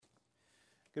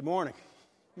Good morning.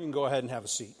 You can go ahead and have a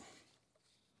seat.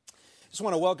 Just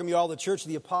want to welcome you all to Church of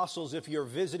the Apostles. If you're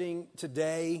visiting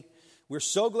today, we're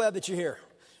so glad that you're here.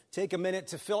 Take a minute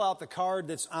to fill out the card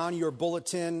that's on your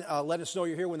bulletin. Let us know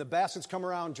you're here. When the baskets come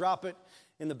around, drop it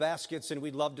in the baskets, and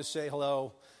we'd love to say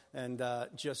hello and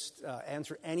just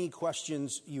answer any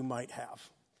questions you might have.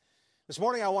 This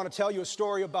morning, I want to tell you a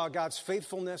story about God's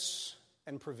faithfulness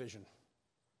and provision.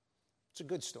 It's a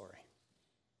good story.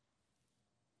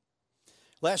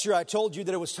 Last year, I told you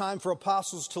that it was time for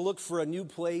apostles to look for a new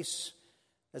place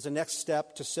as a next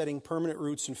step to setting permanent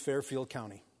roots in Fairfield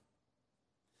County.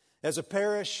 As a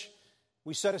parish,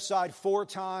 we set aside 4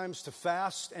 times to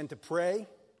fast and to pray,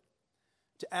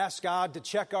 to ask God to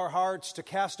check our hearts, to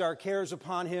cast our cares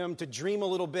upon Him, to dream a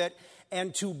little bit,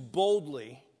 and to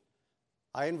boldly,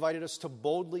 I invited us to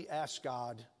boldly ask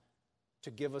God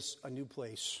to give us a new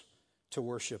place to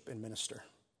worship and minister.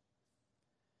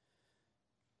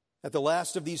 At the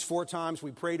last of these 4 times,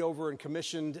 we prayed over and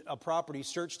commissioned a property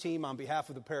search team on behalf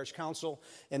of the parish council,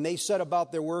 and they set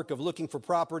about their work of looking for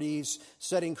properties,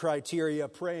 setting criteria,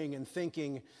 praying and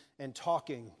thinking and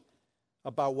talking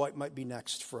about what might be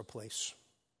next for a place.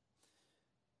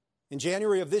 In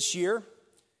January of this year,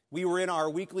 we were in our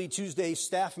weekly Tuesday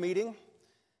staff meeting,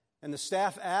 and the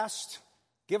staff asked,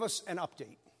 give us an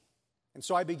update. And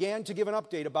so I began to give an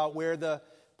update about where the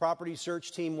property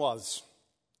search team was.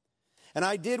 And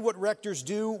I did what rectors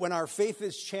do when our faith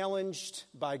is challenged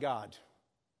by God.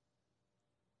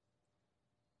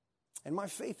 And my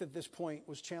faith at this point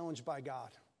was challenged by God.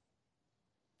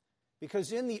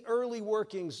 Because in the early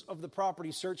workings of the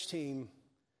property search team,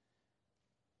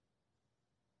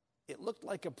 it looked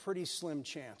like a pretty slim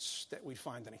chance that we'd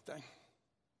find anything.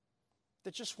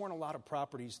 There just weren't a lot of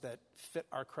properties that fit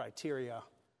our criteria,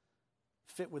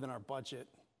 fit within our budget,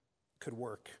 could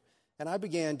work. And I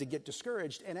began to get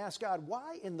discouraged and ask God,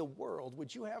 why in the world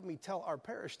would you have me tell our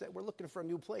parish that we're looking for a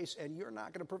new place and you're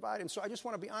not going to provide? And so I just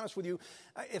want to be honest with you.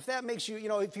 If that makes you,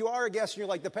 if you are a guest and you're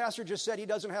like, the pastor just said he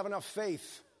doesn't have enough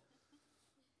faith,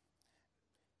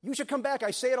 you should come back. I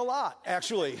say it a lot,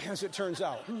 actually, as it turns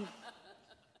out.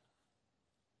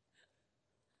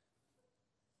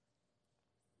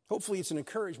 Hopefully it's an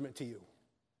encouragement to you.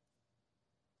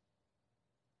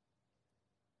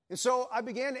 And so I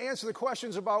began to answer the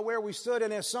questions about where we stood,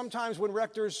 and as sometimes when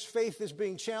rectors' faith is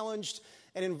being challenged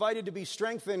and invited to be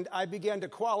strengthened, I began to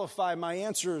qualify my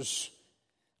answers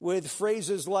with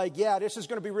phrases like, yeah, this is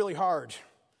going to be really hard.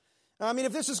 I mean,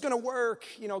 if this is going to work,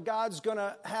 God's going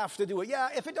to have to do it. Yeah,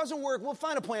 if it doesn't work, we'll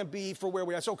find a plan B for where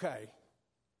we are. It's okay.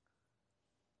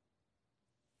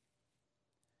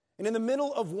 And in the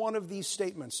middle of one of these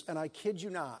statements, and I kid you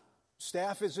not,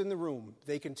 staff is in the room.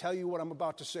 They can tell you what I'm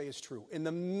about to say is true. In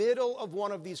the middle of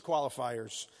one of these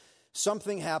qualifiers,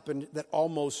 something happened that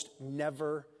almost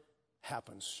never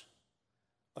happens.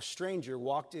 A stranger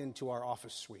walked into our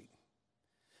office suite.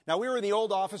 Now, we were in the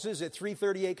old offices at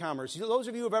 338 Commerce. Those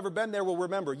of you who have ever been there will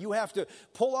remember, you have to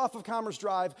pull off of Commerce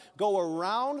Drive, go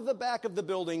around the back of the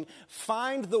building,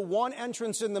 find the one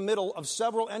entrance in the middle of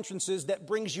several entrances that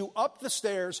brings you up the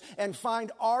stairs, and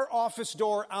find our office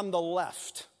door on the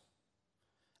left.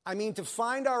 I mean, to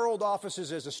find our old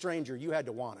offices as a stranger, you had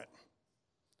to want it.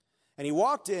 And he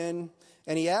walked in,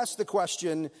 and he asked the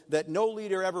question that no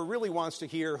leader ever really wants to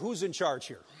hear, who's in charge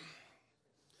here?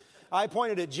 I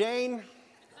pointed at Jane.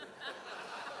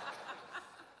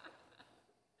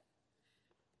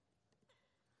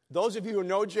 Those of you who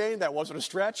know Jane, that wasn't a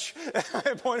stretch.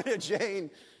 I pointed at Jane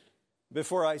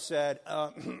before I said,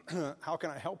 how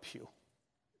can I help you?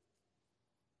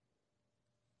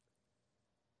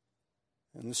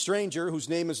 And the stranger, whose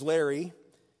name is Larry,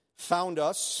 found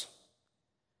us.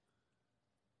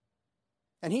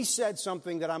 And he said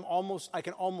something that I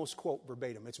can almost quote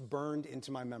verbatim. It's burned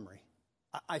into my memory.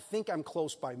 I think I'm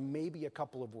close by maybe a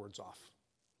couple of words off.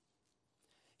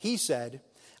 He said,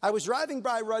 I was driving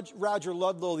by Roger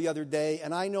Ludlow the other day,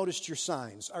 and I noticed your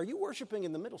signs. Are you worshiping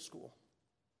in the middle school?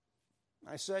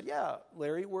 I said, yeah,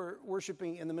 Larry, we're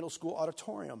worshiping in the middle school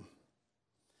auditorium.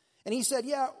 And he said,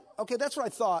 yeah, okay, that's what I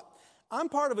thought. I'm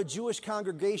part of a Jewish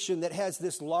congregation that has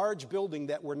this large building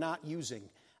that we're not using.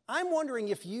 I'm wondering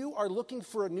if you are looking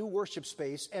for a new worship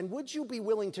space, and would you be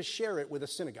willing to share it with a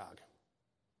synagogue?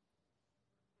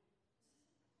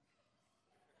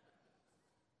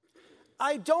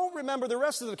 I don't remember the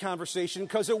rest of the conversation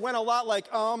because it went a lot like,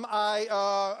 who are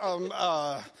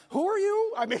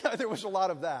you? I mean, there was a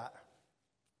lot of that.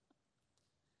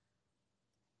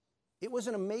 It was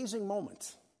an amazing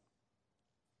moment.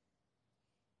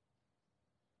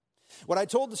 What I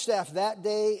told the staff that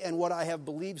day and what I have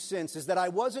believed since is that I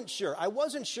wasn't sure. I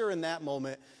wasn't sure in that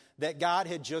moment that God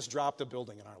had just dropped a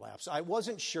building in our laps. I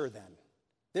wasn't sure then.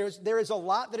 There is a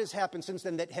lot that has happened since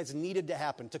then that has needed to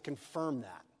happen to confirm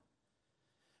that.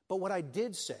 But what I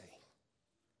did say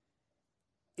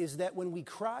is that when we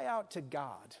cry out to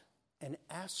God and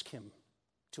ask him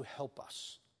to help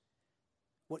us,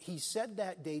 what he said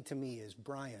that day to me is,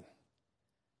 Brian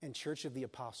and Church of the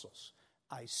Apostles,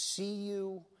 I see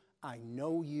you, I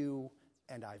know you,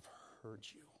 and I've heard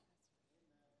you.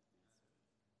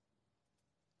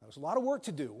 There was a lot of work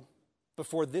to do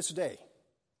before this day,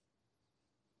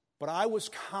 but I was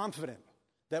confident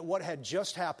that what had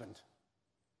just happened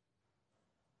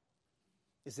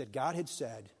is that God had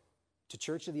said to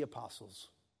Church of the Apostles,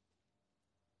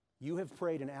 you have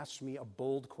prayed and asked me a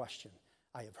bold question.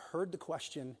 I have heard the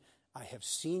question. I have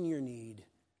seen your need.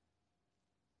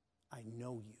 I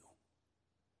know you.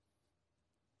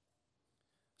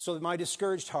 So that my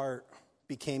discouraged heart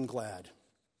became glad,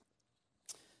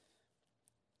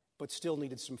 but still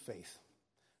needed some faith.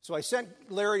 So I sent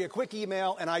Larry a quick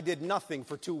email, and I did nothing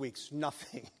for 2 weeks.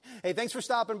 Nothing. Hey, thanks for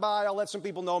stopping by. I'll let some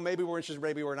people know. Maybe we're interested,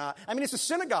 maybe we're not. I mean, it's a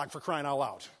synagogue, for crying out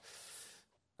loud.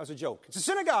 That was a joke. It's a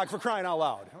synagogue, for crying out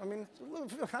loud. I mean,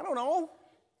 I don't know.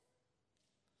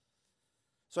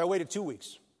 So I waited 2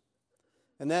 weeks.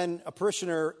 And then a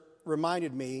parishioner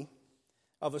reminded me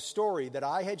of a story that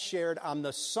I had shared on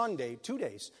the Sunday, 2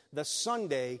 days, the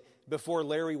Sunday before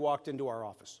Larry walked into our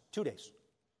office. 2 days.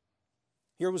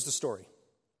 Here was the story.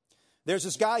 There's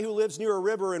this guy who lives near a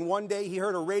river, and one day he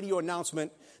heard a radio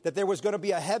announcement that there was going to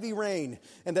be a heavy rain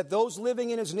and that those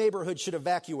living in his neighborhood should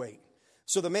evacuate.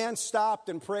 So the man stopped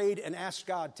and prayed and asked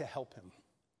God to help him.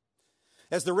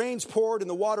 As the rains poured and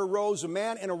the water rose, a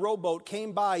man in a rowboat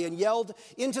came by and yelled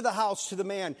into the house to the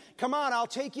man, "Come on, I'll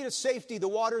take you to safety. The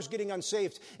water's getting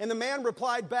unsafe." And the man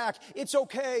replied back, "It's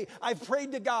okay. I've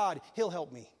prayed to God. He'll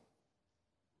help me."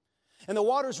 And the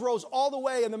waters rose all the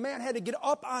way, and the man had to get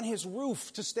up on his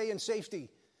roof to stay in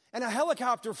safety. And a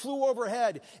helicopter flew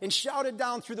overhead and shouted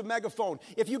down through the megaphone,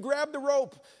 "If you grab the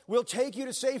rope, we'll take you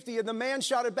to safety." And the man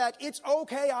shouted back, "It's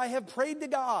okay. I have prayed to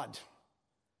God.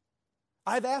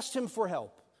 I've asked him for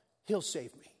help. He'll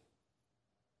save me."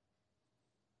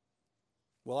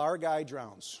 Well, our guy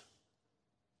drowns.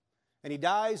 And he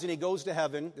dies and he goes to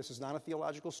heaven. This is not a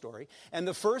theological story. And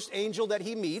the first angel that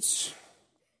he meets,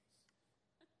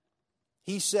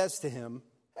 he says to him,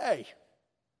 "Hey,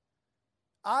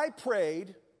 I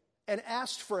prayed and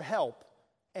asked for help,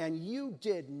 and you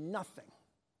did nothing."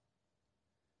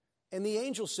 And the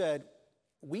angel said,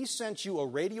 "We sent you a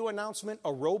radio announcement,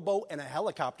 a rowboat, and a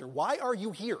helicopter. Why are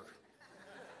you here?"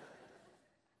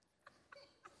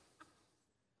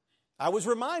 I was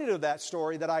reminded of that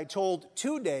story that I told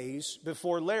 2 days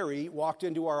before Larry walked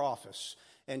into our office.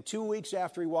 And 2 weeks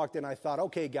after he walked in, I thought,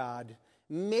 okay, God,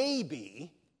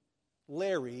 maybe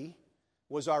Larry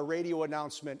was our radio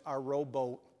announcement, our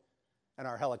rowboat, and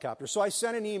our helicopter. So I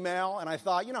sent an email, and I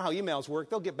thought, you know how emails work.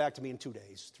 They'll get back to me in 2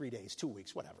 days, 3 days, 2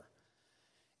 weeks, whatever.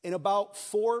 In about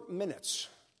 4 minutes,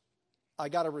 I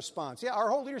got a response. "Yeah, our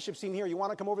whole leadership team here. You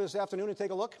want to come over this afternoon and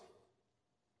take a look?"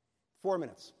 4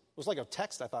 minutes. It was like a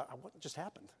text. I thought, what just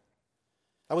happened?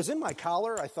 I was in my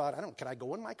collar. I thought, can I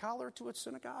go in my collar to a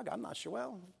synagogue? I'm not sure.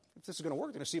 Well, if this is going to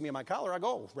work, they're going to see me in my collar, I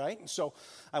go, right? And so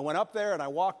I went up there and I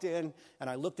walked in and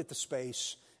I looked at the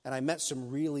space and I met some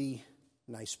really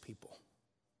nice people.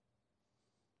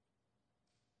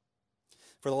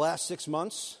 For the last 6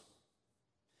 months,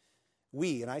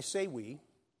 we, and I say we,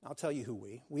 I'll tell you who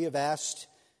we have asked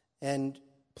and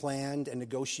planned and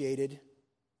negotiated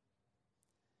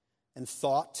and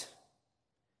thought.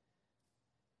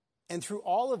 And through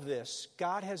all of this,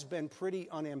 God has been pretty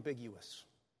unambiguous.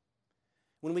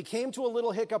 When we came to a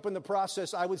little hiccup in the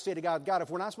process, I would say to God, "God, if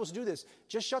we're not supposed to do this,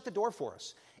 just shut the door for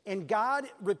us." And God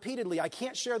repeatedly, I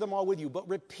can't share them all with you, but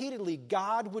repeatedly,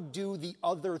 God would do the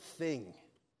other thing.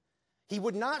 He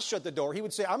would not shut the door. He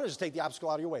would say, "I'm going to just take the obstacle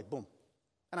out of your way." Boom.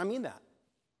 And I mean that.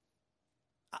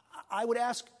 I would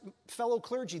ask fellow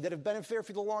clergy that have been in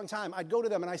Fairfield a long time. I'd go to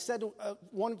them and I said to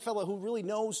one fellow who really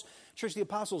knows Church of the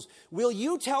Apostles, "Will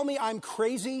you tell me I'm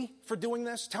crazy for doing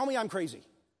this? Tell me I'm crazy.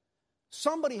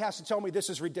 Somebody has to tell me this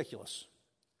is ridiculous."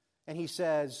 And he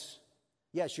says,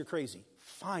 "Yes, you're crazy."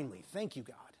 "Finally, thank you,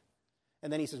 God."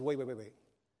 And then he says, wait.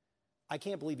 "I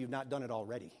can't believe you've not done it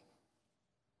already.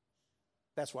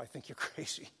 That's why I think you're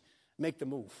crazy. Make the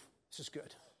move. This is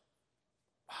good."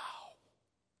 Wow.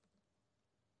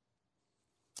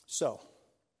 So,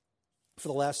 for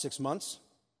the last 6 months,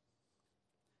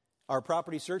 our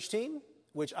property search team,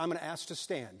 which I'm going to ask to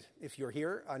stand if you're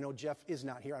here. I know Jeff is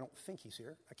not here. I don't think he's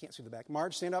here. I can't see the back.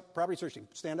 Marge, stand up. Property search team,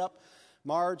 stand up.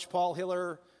 Marge, Paul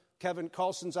Hiller, Kevin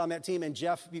Carlson's on that team, and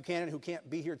Jeff Buchanan, who can't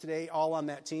be here today, all on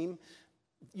that team.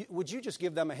 Would you just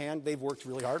give them a hand? They've worked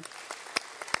really hard.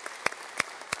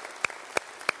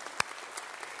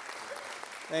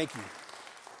 Thank you.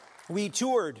 We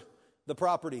toured the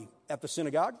property at the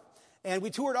synagogue, and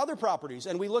we toured other properties,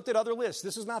 and we looked at other lists.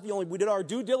 This is not the only. We did our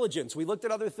due diligence. We looked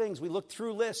at other things. We looked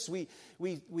through lists. We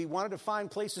wanted to find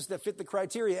places that fit the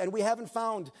criteria, and we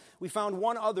found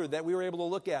one other that we were able to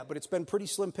look at, but it's been pretty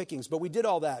slim pickings. But we did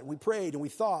all that. We prayed, and we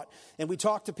thought, and we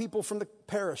talked to people from the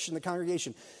parish and the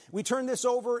congregation. We turned this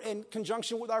over in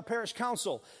conjunction with our parish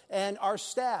council, and our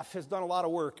staff has done a lot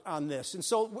of work on this. And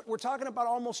so we're talking about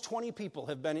almost 20 people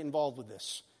have been involved with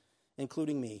this,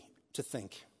 including me, to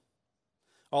think.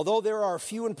 Although there are a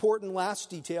few important last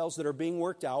details that are being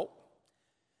worked out,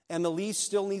 and the lease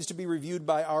still needs to be reviewed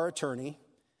by our attorney,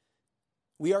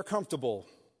 we are comfortable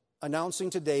announcing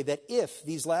today that if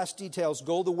these last details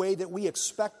go the way that we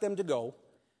expect them to go,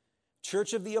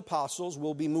 Church of the Apostles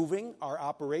will be moving our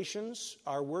operations,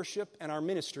 our worship, and our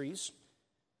ministries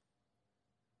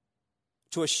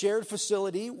to a shared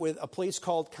facility with a place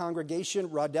called Congregation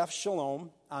Radef Shalom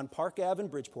on Park Ave in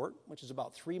Bridgeport, which is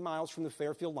about 3 miles from the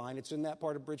Fairfield line. It's in that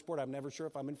part of Bridgeport. I'm never sure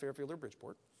if I'm in Fairfield or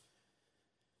Bridgeport.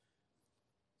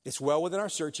 It's well within our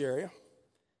search area,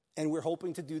 and we're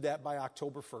hoping to do that by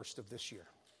October 1st of this year.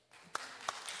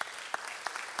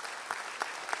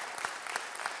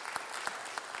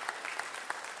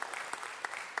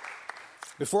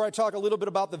 Before I talk a little bit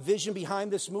about the vision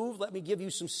behind this move, let me give you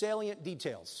some salient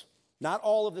details. Not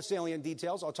all of the salient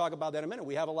details. I'll talk about that in a minute.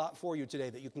 We have a lot for you today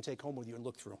that you can take home with you and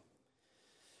look through.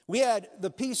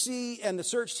 The PC and the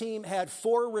search team had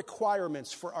 4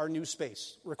 requirements for our new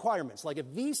space. Requirements. Like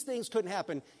if these things couldn't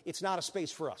happen, it's not a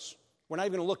space for us. We're not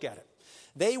even going to look at it.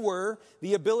 They were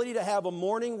the ability to have a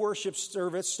morning worship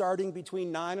service starting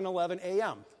between 9 and 11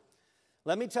 a.m.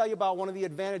 Let me tell you about one of the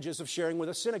advantages of sharing with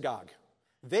a synagogue.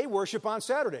 They worship on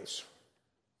Saturdays.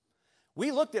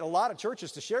 We looked at a lot of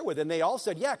churches to share with, and they all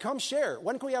said, yeah, come share.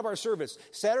 When can we have our service?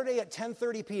 Saturday at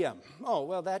 10:30 p.m. Oh,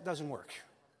 well, that doesn't work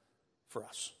for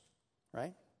us,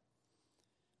 right?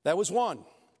 That was one.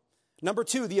 Number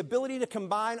 2, the ability to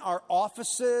combine our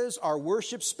offices, our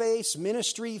worship space,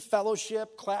 ministry,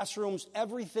 fellowship, classrooms,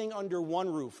 everything under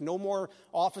one roof. No more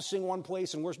officing one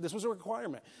place and worship. This was a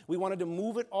requirement. We wanted to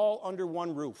move it all under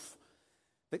one roof.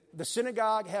 The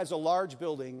synagogue has a large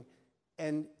building,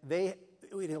 and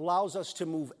it allows us to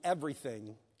move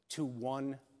everything to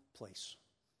one place.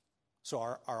 So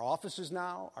our offices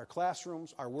now, our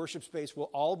classrooms, our worship space will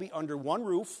all be under one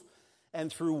roof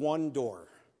and through one door.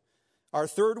 Our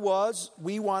third was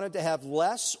we wanted to have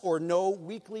less or no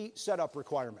weekly setup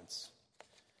requirements.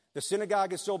 The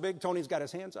synagogue is so big, Tony's got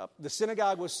his hands up. The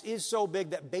synagogue is so big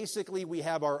that basically we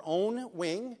have our own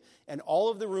wing, and all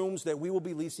of the rooms that we will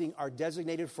be leasing are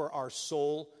designated for our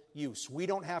sole use. We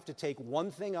don't have to take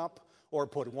one thing up or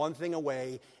put one thing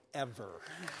away ever.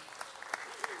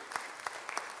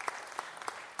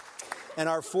 And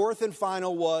our fourth and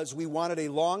final was we wanted a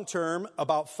long-term,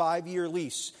 about 5-year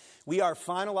lease. We are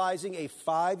finalizing a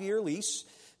 5-year lease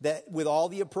that with all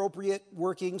the appropriate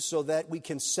workings so that we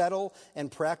can settle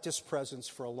and practice presence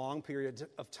for a long period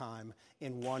of time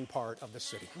in one part of the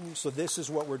city. So this is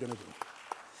what we're going to do.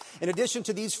 In addition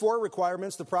to these 4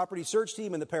 requirements, the property search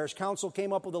team and the parish council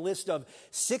came up with a list of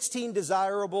 16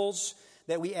 desirables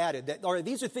that we added.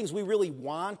 These are things we really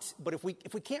want, but if we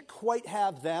can't quite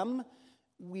have them,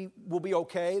 we will be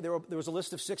okay. There was a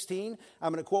list of 16.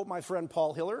 I'm going to quote my friend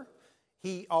Paul Hiller.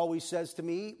 He always says to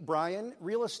me, Brian,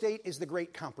 real estate is the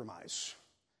great compromise.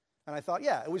 And I thought,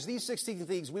 yeah, it was these 16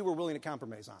 things we were willing to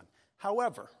compromise on.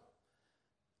 However,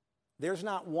 there's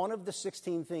not one of the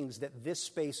 16 things that this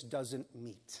space doesn't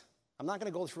meet. I'm not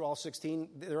going to go through all 16.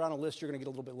 They're on a list you're going to get a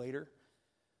little bit later.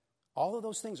 All of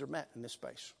those things are met in this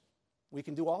space. We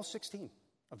can do all 16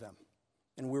 of them.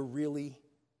 And we're really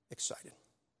excited.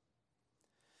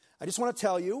 I just want to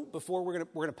tell you, before we're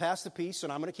going to pass the piece,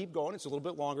 and I'm going to keep going. It's a little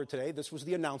bit longer today. This was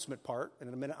the announcement part. And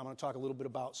in a minute, I'm going to talk a little bit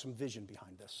about some vision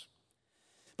behind this.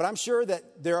 But I'm sure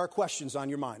that there are questions on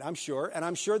your mind. I'm sure. And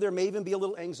I'm sure there may even be a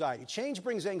little anxiety. Change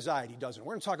brings anxiety, doesn't it?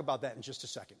 We're going to talk about that in just a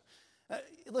second.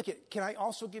 Can I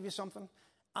also give you something?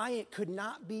 I could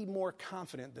not be more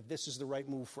confident that this is the right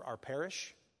move for our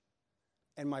parish.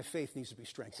 And my faith needs to be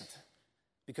strengthened.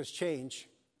 Because change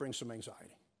brings some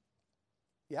anxiety.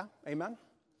 Yeah? Amen?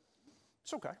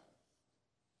 It's okay.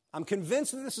 I'm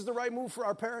convinced that this is the right move for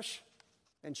our parish,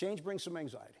 and change brings some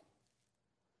anxiety.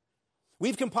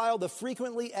 We've compiled a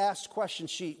frequently asked question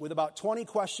sheet with about 20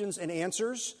 questions and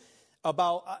answers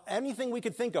about anything we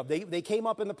could think of. They came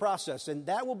up in the process, and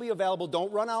that will be available.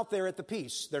 Don't run out there at the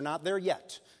piece. They're not there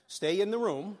yet. Stay in the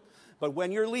room. But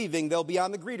when you're leaving, they'll be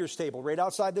on the greeters table right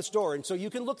outside this door. And so you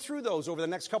can look through those over the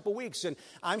next couple weeks. And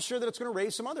I'm sure that it's going to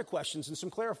raise some other questions and some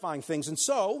clarifying things. And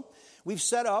so we've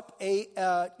set up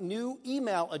a new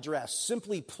email address,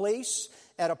 simply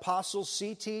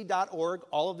place@apostlesct.org.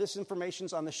 All of this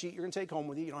information's on the sheet you're going to take home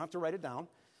with you. You don't have to write it down.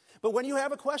 But when you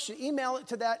have a question, email it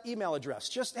to that email address.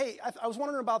 Just, hey, I was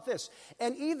wondering about this.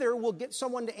 And either we'll get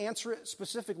someone to answer it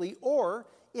specifically, or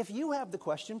if you have the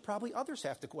question, probably others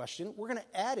have the question, we're going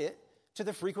to add it to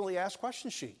the frequently asked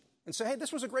questions sheet and say, hey,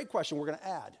 this was a great question, we're going to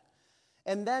add.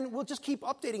 And then we'll just keep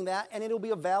updating that, and it'll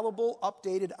be available,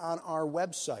 updated on our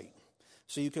website.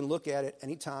 So you can look at it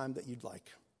anytime that you'd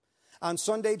like. On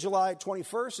Sunday, July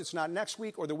 21st, it's not next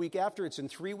week or the week after, it's in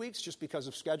 3 weeks just because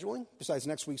of scheduling, besides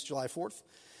next week's July 4th.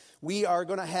 We are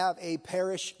going to have a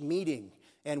parish meeting,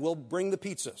 and we'll bring the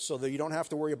pizza so that you don't have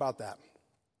to worry about that.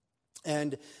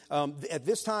 And at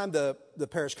this time, the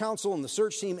parish council and the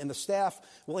search team and the staff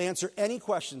will answer any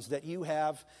questions that you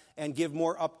have and give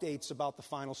more updates about the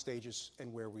final stages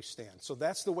and where we stand. So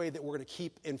that's the way that we're going to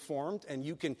keep informed, and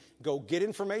you can go get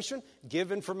information,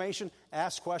 give information,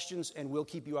 ask questions, and we'll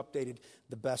keep you updated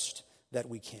the best that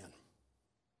we can.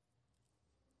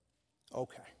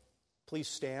 Okay. Please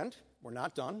stand. We're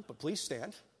not done, but please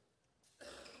stand.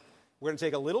 We're going to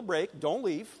take a little break. Don't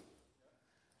leave.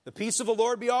 The peace of the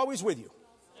Lord be always with you.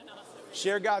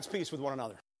 Share God's peace with one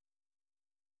another.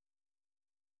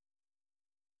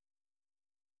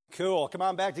 Cool. Come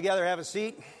on back together. Have a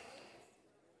seat.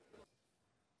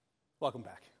 Welcome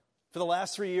back. For the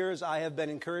last 3 years, I have been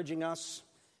encouraging us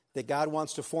that God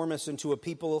wants to form us into a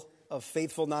people of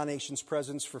faithful, non-anxious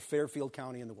presence for Fairfield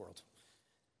County and the world.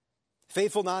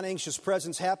 Faithful, non-anxious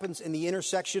presence happens in the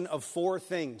intersection of 4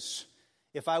 things.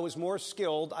 If I was more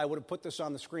skilled, I would have put this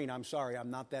on the screen. I'm sorry,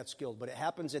 I'm not that skilled. But it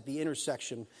happens at the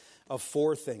intersection of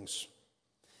 4 things.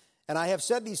 And I have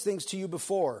said these things to you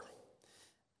before.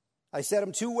 I said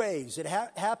them 2 ways. It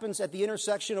happens at the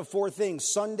intersection of 4 things: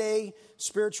 Sunday,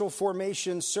 spiritual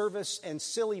formation, service, and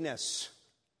silliness.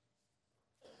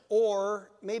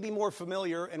 Or maybe more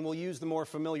familiar, and we'll use the more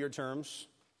familiar terms: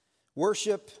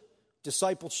 worship,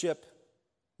 discipleship,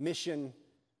 mission,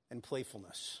 and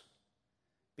playfulness.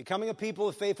 Becoming a people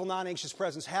of faithful, non-anxious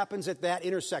presence happens at that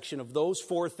intersection of those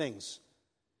 4 things.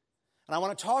 And I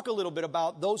want to talk a little bit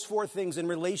about those 4 things in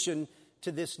relation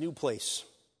to this new place.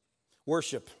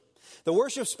 Worship. The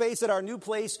worship space at our new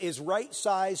place is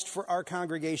right-sized for our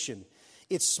congregation.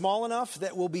 It's small enough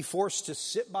that we'll be forced to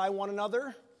sit by one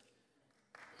another,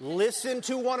 listen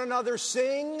to one another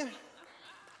sing.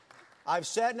 I've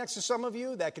sat next to some of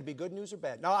you. That could be good news or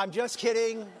bad. No, I'm just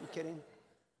kidding. I'm kidding.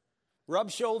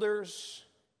 Rub shoulders.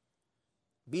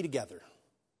 Be together.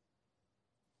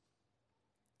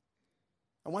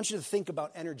 I want you to think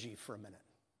about energy for a minute.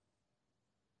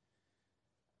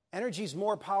 Energy is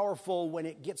more powerful when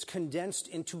it gets condensed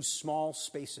into small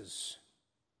spaces.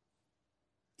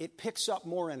 It picks up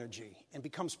more energy and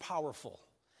becomes powerful.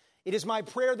 It is my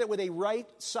prayer that with a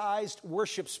right-sized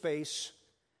worship space,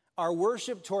 our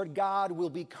worship toward God will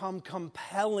become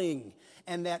compelling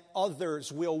and that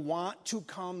others will want to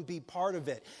come be part of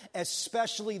it,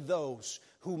 especially those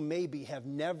who maybe have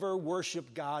never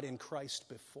worshiped God in Christ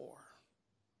before.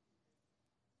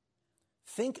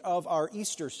 Think of our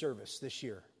Easter service this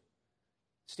year,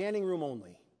 standing room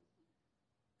only.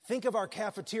 Think of our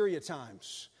cafeteria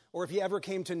times, or if you ever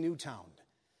came to Newtown.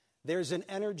 There's an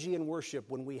energy in worship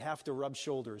when we have to rub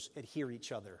shoulders and hear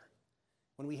each other,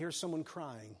 when we hear someone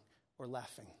crying or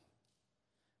laughing,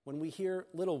 when we hear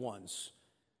little ones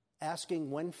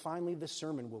asking when finally the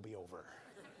sermon will be over,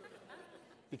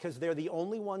 because they're the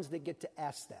only ones that get to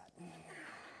ask that.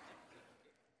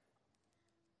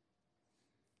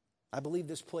 I believe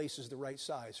this place is the right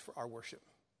size for our worship.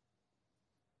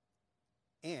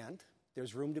 And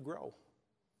there's room to grow.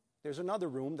 There's another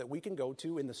room that we can go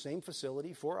to in the same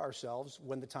facility for ourselves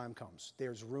when the time comes.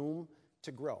 There's room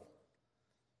to grow.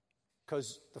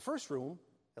 Because the first room,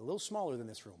 a little smaller than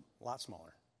this room, a lot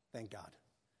smaller, thank God.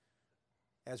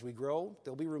 As we grow,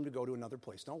 there'll be room to go to another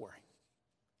place. Don't worry.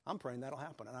 I'm praying that'll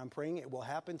happen. And I'm praying it will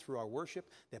happen through our worship,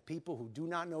 that people who do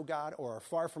not know God or are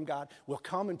far from God will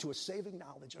come into a saving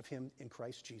knowledge of Him in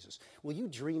Christ Jesus. Will you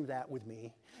dream that with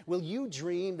me? Will you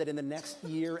dream that in the next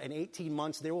year and 18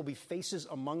 months there will be faces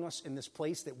among us in this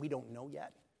place that we don't know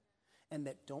yet and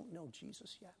that don't know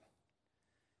Jesus yet?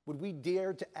 Would we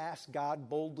dare to ask God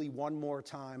boldly one more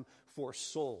time for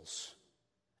souls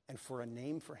and for a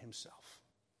name for Himself?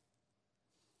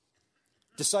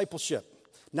 Discipleship.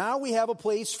 Now we have a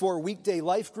place for weekday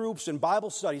life groups and Bible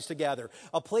studies to gather,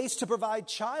 a place to provide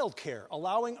childcare,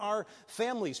 allowing our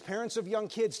families, parents of young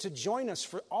kids, to join us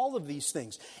for all of these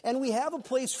things. And we have a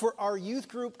place for our youth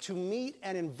group to meet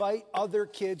and invite other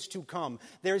kids to come.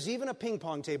 There's even a ping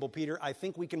pong table, Peter, I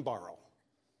think we can borrow.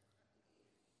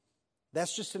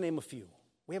 That's just to name a few.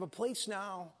 We have a place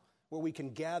now where we can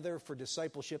gather for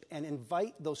discipleship and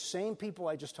invite those same people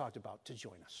I just talked about to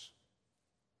join us.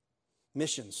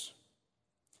 Missions.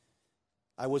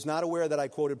 I was not aware that I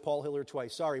quoted Paul Hiller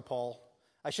twice. Sorry, Paul.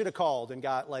 I should have called and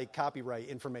got copyright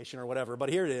information or whatever, but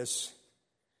here it is.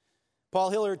 Paul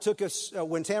Hiller took us,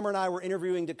 when Tamara and I were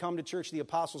interviewing to come to Church of the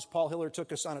Apostles, Paul Hiller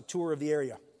took us on a tour of the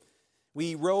area.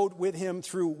 We rode with him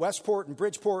through Westport and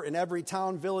Bridgeport and every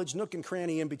town, village, nook and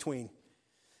cranny in between.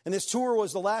 And this tour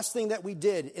was the last thing that we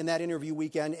did in that interview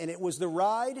weekend, and it was the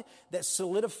ride that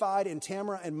solidified in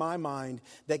Tamara and my mind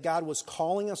that God was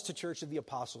calling us to Church of the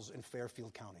Apostles in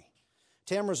Fairfield County.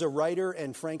 Tamara's a writer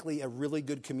and, frankly, a really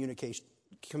good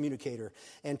communicator.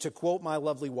 And to quote my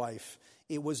lovely wife,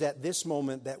 it was at this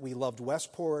moment that we loved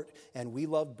Westport, and we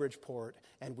loved Bridgeport,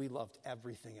 and we loved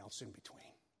everything else in between.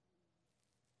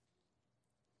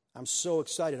 I'm so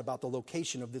excited about the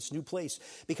location of this new place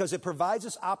because it provides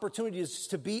us opportunities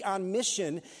to be on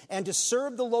mission and to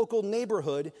serve the local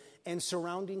neighborhood and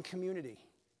surrounding community.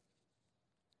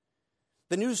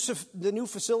 The new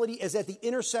facility is at the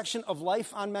intersection of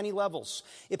life on many levels.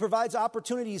 It provides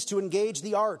opportunities to engage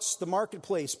the arts, the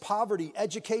marketplace, poverty,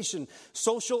 education,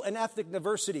 social and ethnic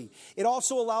diversity. It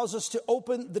also allows us to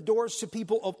open the doors to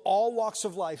people of all walks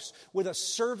of life with a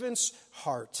servant's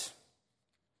heart.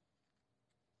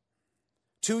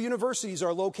 2 universities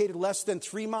are located less than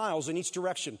 3 miles in each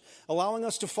direction, allowing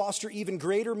us to foster even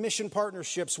greater mission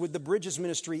partnerships with the Bridges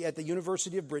Ministry at the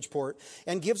University of Bridgeport,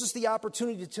 and gives us the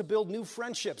opportunity to build new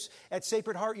friendships at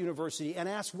Sacred Heart University and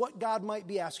ask what God might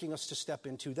be asking us to step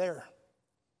into there.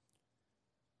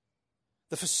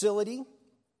 The facility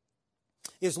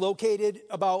is located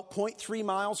about 0.3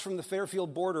 miles from the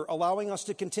Fairfield border, allowing us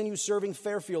to continue serving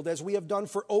Fairfield as we have done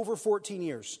for over 14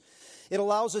 years. It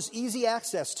allows us easy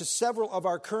access to several of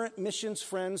our current missions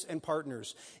friends and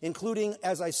partners, including,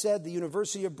 as I said, the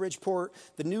University of Bridgeport,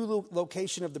 the new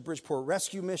location of the Bridgeport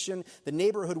Rescue Mission, the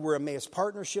neighborhood where Emmaus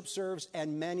Partnership serves,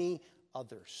 and many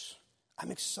others.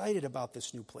 I'm excited about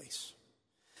this new place.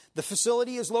 The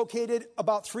facility is located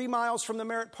about 3 miles from the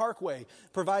Merritt Parkway,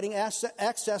 providing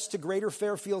access to greater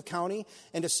Fairfield County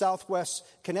and to southwest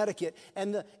Connecticut.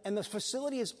 And the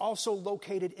facility is also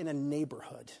located in a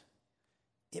neighborhood.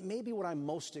 It may be what I'm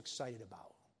most excited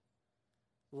about.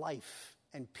 Life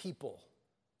and people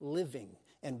living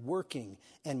and working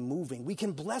and moving. We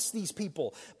can bless these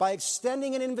people by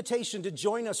extending an invitation to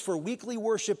join us for weekly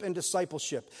worship and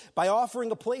discipleship, by offering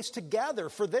a place to gather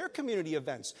for their community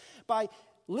events, by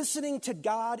listening to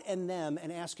God and them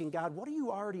and asking God, what are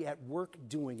you already at work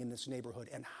doing in this neighborhood,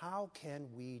 and how can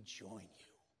we join you?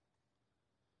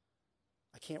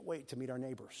 I can't wait to meet our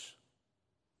neighbors.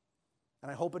 And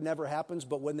I hope it never happens,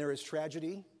 but when there is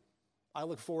tragedy, I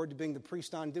look forward to being the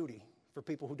priest on duty for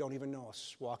people who don't even know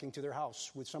us, walking to their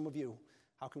house with some of you.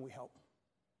 How can we help?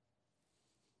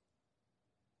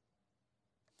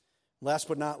 Last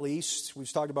but not least,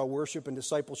 we've talked about worship and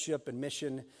discipleship and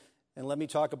mission. And let me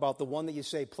talk about the one that you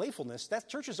say, playfulness. That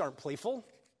churches aren't playful.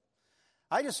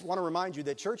 I just want to remind you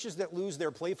that churches that lose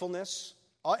their playfulness,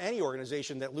 any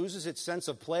organization that loses its sense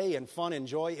of play and fun and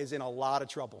joy, is in a lot of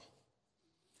trouble.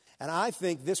 And I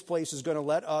think this place is going to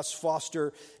let us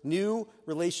foster new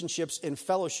relationships and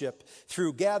fellowship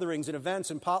through gatherings and events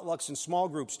and potlucks and small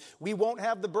groups. We won't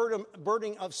have the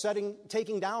burden of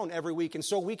taking down every week. And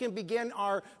so we can begin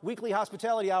our weekly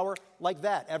hospitality hour like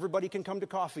that. Everybody can come to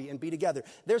coffee and be together.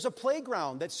 There's a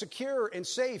playground that's secure and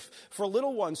safe for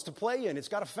little ones to play in. It's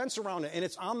got a fence around it, and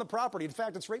it's on the property. In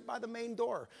fact, it's right by the main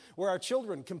door where our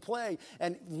children can play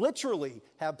and literally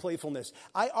have playfulness.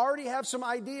 I already have some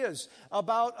ideas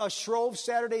about a Shrove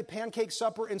Saturday pancake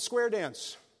supper and square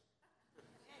dance.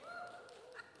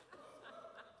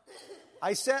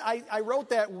 I wrote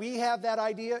that. We have that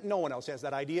idea. No one else has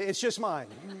that idea. It's just mine.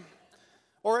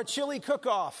 Or a chili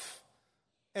cook-off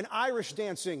and Irish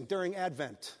dancing during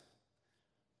Advent.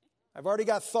 I've already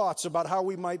got thoughts about how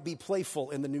we might be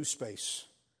playful in the new space.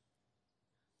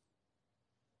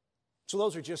 So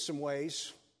those are just some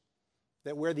ways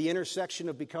that where the intersection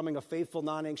of becoming a faithful,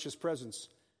 non-anxious presence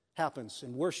happens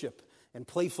in worship and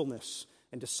playfulness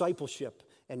and discipleship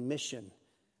and mission.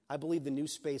 I believe the new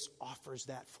space offers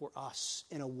that for us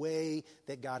in a way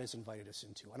that God has invited us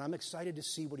into. And I'm excited to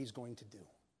see what he's going to do.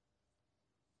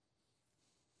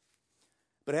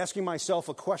 But asking myself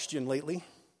a question lately,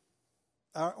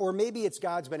 Or maybe it's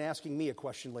God's been asking me a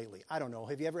question lately. I don't know.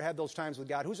 Have you ever had those times with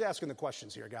God? Who's asking the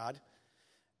questions here, God?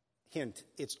 Hint,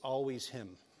 it's always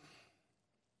him.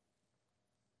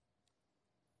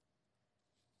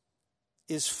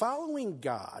 Is following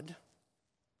God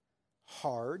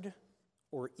hard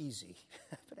or easy?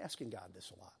 I've been asking God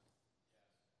this a lot.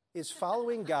 Is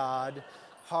following God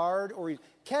hard or easy?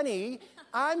 Kenny,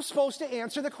 I'm supposed to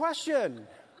answer the question.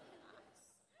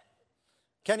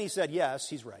 Kenny said yes,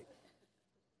 he's right.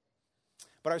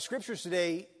 But our scriptures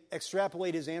today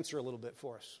extrapolate his answer a little bit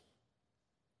for us.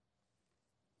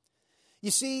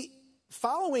 You see,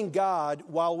 following God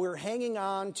while we're hanging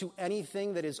on to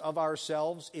anything that is of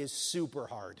ourselves is super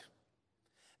hard.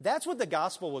 That's what the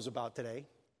gospel was about today.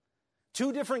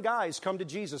 Two different guys come to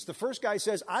Jesus. The first guy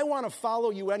says, I want to follow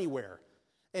you anywhere.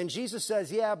 And Jesus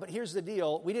says, yeah, but here's the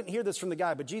deal. We didn't hear this from the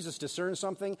guy, but Jesus discerned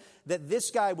something, that this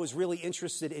guy was really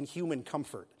interested in human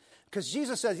comfort. Because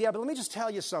Jesus says, yeah, but let me just tell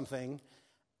you something.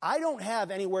 I don't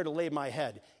have anywhere to lay my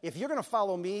head. If you're going to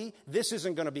follow me, this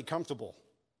isn't going to be comfortable.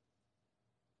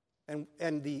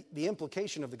 And the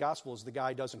implication of the gospel is the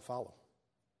guy doesn't follow.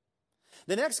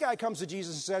 The next guy comes to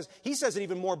Jesus and says, he says it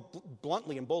even more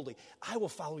bluntly and boldly, I will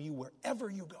follow you wherever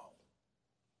you go.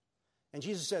 And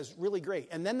Jesus says, really great.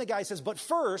 And then the guy says, but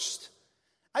first,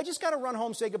 I just got to run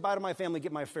home, say goodbye to my family,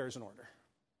 get my affairs in order.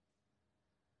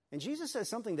 And Jesus says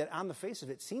something that on the face of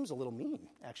it seems a little mean,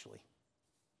 actually.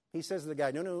 He says to the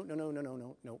guy, no.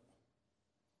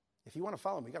 If you want to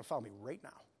follow me, you got to follow me right now.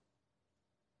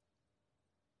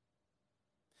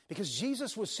 Because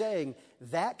Jesus was saying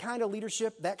that kind of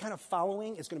leadership, that kind of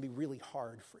following is going to be really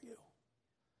hard for you.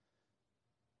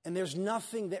 And there's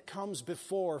nothing that comes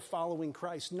before following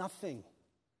Christ, nothing.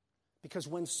 Because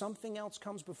when something else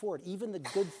comes before it, even the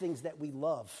good things that we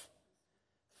love,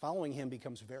 following him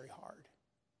becomes very hard.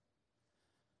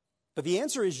 But the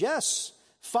answer is yes.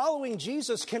 Following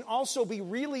Jesus can also be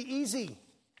really easy.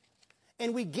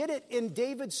 And we get it in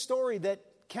David's story that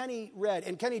Kenny read.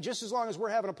 And Kenny, just as long as we're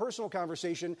having a personal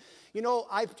conversation, you know,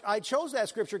 I chose that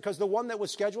scripture because the one that was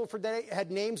scheduled for today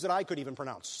had names that I could even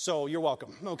pronounce. So you're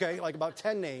welcome, okay? Like about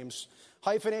 10 names,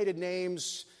 hyphenated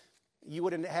names. You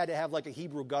would have had to have like a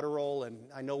Hebrew guttural, and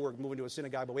I know we're moving to a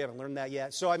synagogue, but we haven't learned that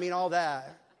yet. So, I mean, all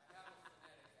that.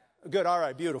 Good, all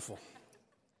right, beautiful.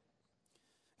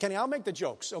 Kenny, I'll make the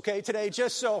jokes, okay, today,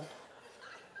 just so.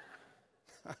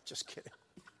 Just kidding.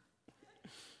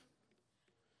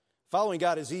 Following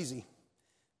God is easy.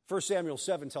 1 Samuel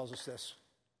 7 tells us this.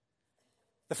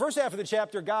 The first half of the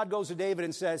chapter, God goes to David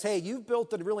and says, hey, you've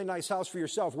built a really nice house for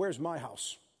yourself. Where's my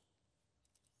house?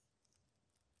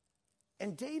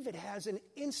 And David has an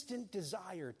instant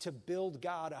desire to build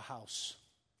God a house,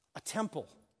 a temple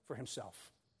for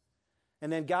himself. And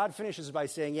then God finishes by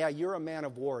saying, yeah, you're a man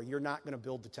of war. You're not going to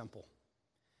build the temple.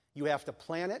 You have to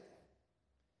plan it.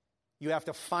 You have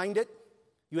to find it.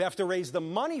 You have to raise the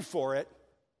money for it.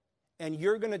 And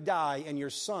you're going to die, and your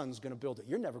son's going to build it.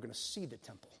 You're never going to see the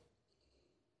temple.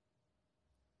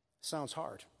 Sounds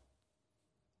hard.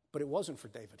 But it wasn't for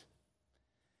David.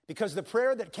 Because the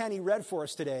prayer that Kenny read for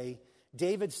us today,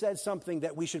 David said something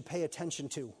that we should pay attention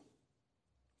to.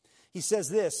 He says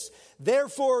this,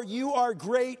 therefore you are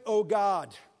great, O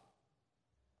God,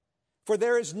 for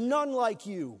there is none like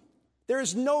you. There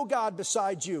is no God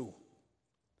beside you.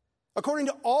 According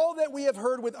to all that we have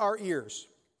heard with our ears.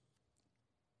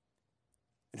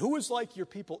 And who is like your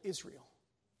people Israel?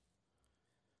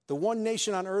 The one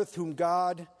nation on earth whom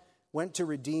God went to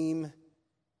redeem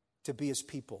to be his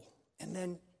people. And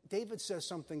then David says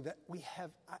something that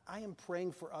I am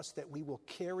praying for us that we will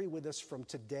carry with us from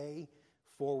today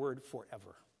forward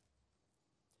forever.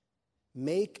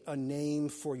 Make a name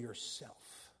for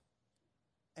yourself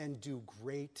and do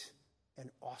great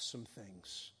and awesome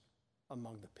things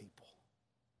among the people.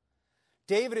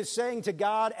 David is saying to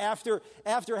God after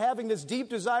having this deep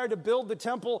desire to build the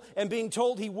temple and being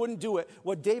told he wouldn't do it,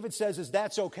 what David says is,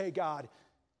 that's okay, God,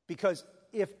 because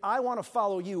if I want to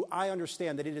follow you, I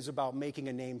understand that it is about making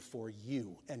a name for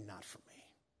you and not for me.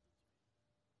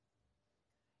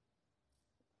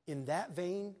 In that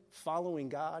vein, following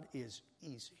God is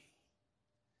easy.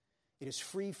 It is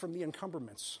free from the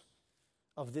encumbrance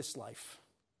of this life.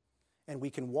 And we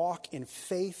can walk in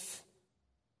faith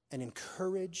and in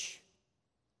courage.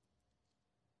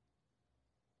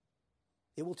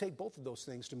 It will take both of those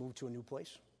things to move to a new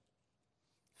place.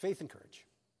 Faith and courage.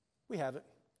 We have it.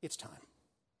 It's time.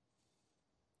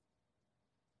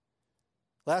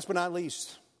 Last but not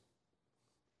least,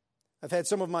 I've had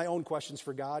some of my own questions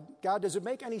for God. God, does it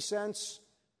make any sense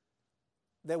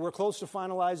that we're close to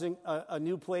finalizing a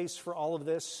new place for all of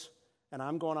this, and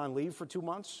I'm going on leave for 2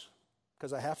 months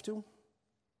because I have to?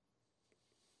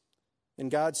 And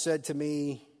God said to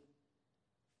me,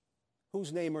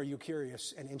 whose name are you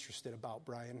curious and interested about,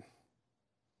 Brian?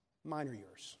 Mine or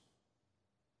yours?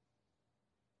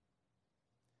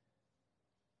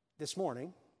 This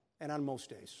morning, and on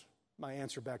most days, my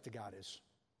answer back to God is,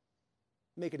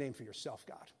 make a name for yourself,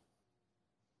 God.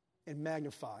 And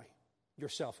magnify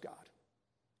yourself, God.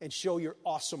 And show your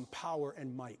awesome power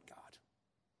and might, God.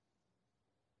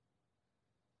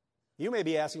 You may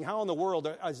be asking, how in the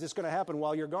world is this going to happen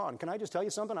while you're gone? Can I just tell you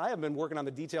something? I have been working on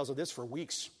the details of this for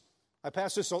weeks. I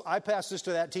passed this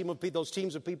to that team of those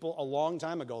teams of people a long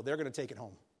time ago. They're going to take it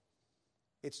home.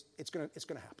 It's going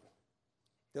to happen.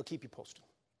 They'll keep you posted.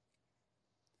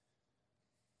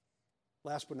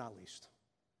 Last but not least,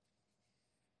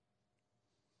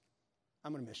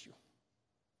 I'm going to miss you.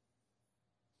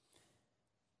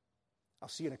 I'll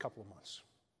see you in a couple of months.